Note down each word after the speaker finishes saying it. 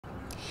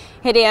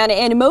Hey Dan,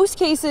 in most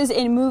cases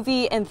in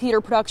movie and theater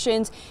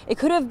productions, it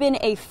could have been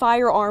a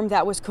firearm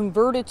that was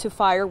converted to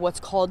fire what's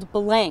called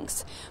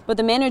blanks. But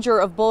the manager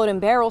of Bullet and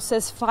Barrel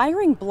says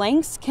firing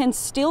blanks can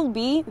still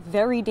be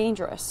very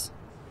dangerous.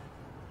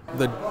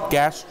 The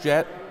gas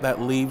jet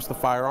that leaves the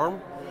firearm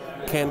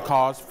can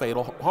cause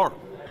fatal harm.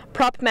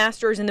 Prop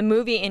masters in the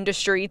movie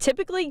industry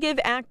typically give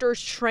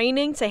actors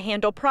training to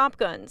handle prop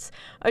guns,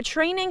 a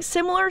training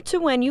similar to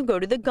when you go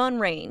to the gun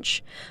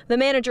range. The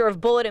manager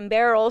of Bullet and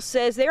Barrel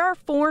says there are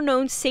 4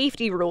 known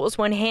safety rules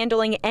when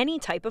handling any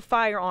type of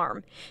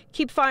firearm.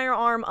 Keep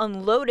firearm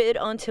unloaded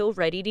until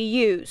ready to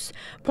use.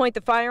 Point the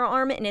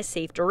firearm in a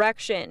safe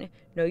direction.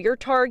 Know your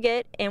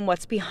target and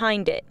what's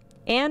behind it.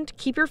 And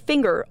keep your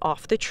finger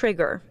off the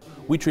trigger.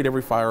 We treat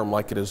every firearm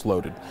like it is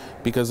loaded,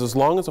 because as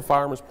long as a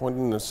firearm is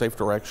pointing in a safe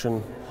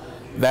direction,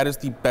 that is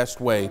the best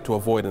way to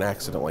avoid an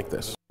accident like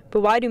this. But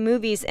why do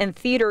movies and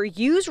theater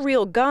use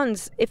real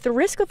guns if the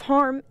risk of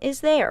harm is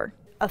there?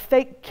 A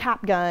fake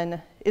cap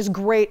gun is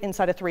great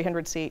inside a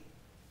 300-seat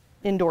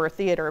indoor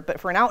theater, but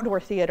for an outdoor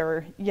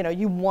theater,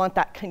 you want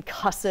that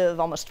concussive,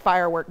 almost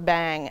firework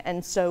bang,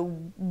 and so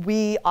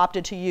we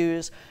opted to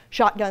use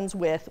shotguns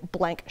with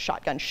blank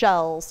shotgun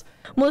shells.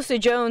 Melissa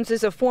Jones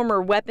is a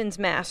former weapons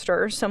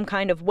master. Some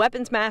kind of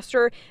weapons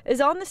master is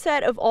on the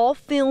set of all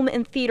film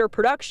and theater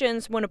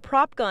productions when a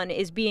prop gun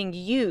is being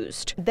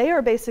used. They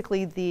are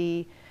basically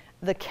the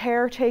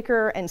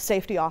caretaker and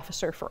safety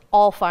officer for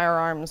all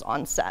firearms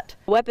on set.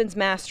 Weapons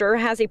master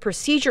has a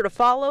procedure to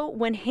follow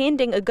when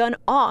handing a gun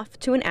off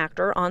to an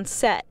actor on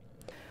set.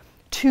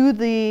 To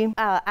the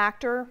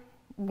actor,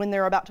 when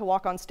they're about to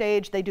walk on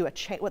stage, they do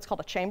what's called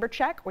a chamber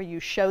check, where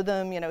you show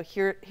them,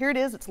 here it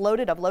is, it's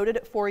loaded, I've loaded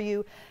it for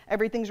you,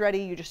 everything's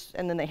ready,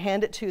 and then they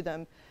hand it to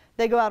them.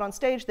 They go out on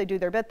stage, they do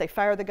their bit, they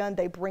fire the gun,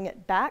 they bring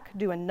it back,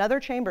 do another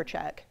chamber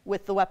check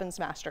with the weapons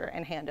master,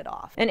 and hand it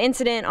off. An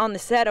incident on the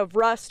set of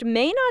Rust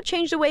may not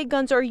change the way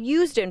guns are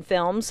used in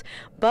films,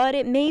 but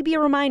it may be a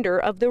reminder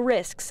of the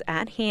risks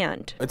at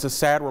hand. It's a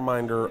sad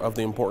reminder of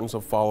the importance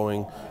of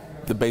following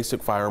the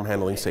basic firearm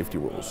handling safety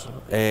rules.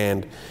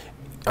 And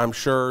I'm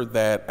sure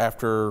that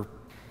after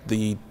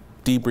the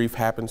debrief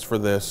happens for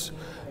this,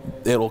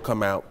 it'll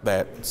come out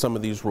that some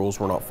of these rules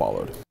were not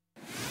followed.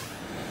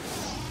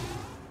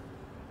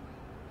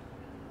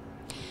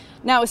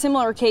 Now, a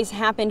similar case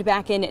happened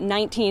back in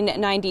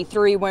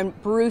 1993 when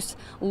Bruce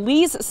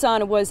Lee's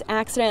son was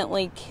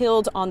accidentally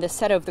killed on the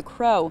set of The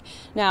Crow.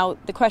 Now,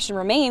 the question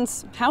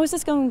remains, how is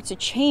this going to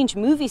change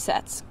movie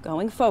sets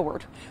going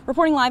forward?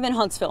 Reporting live in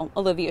Huntsville,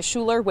 Olivia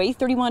Schuler, WAVE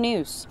 31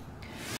 News.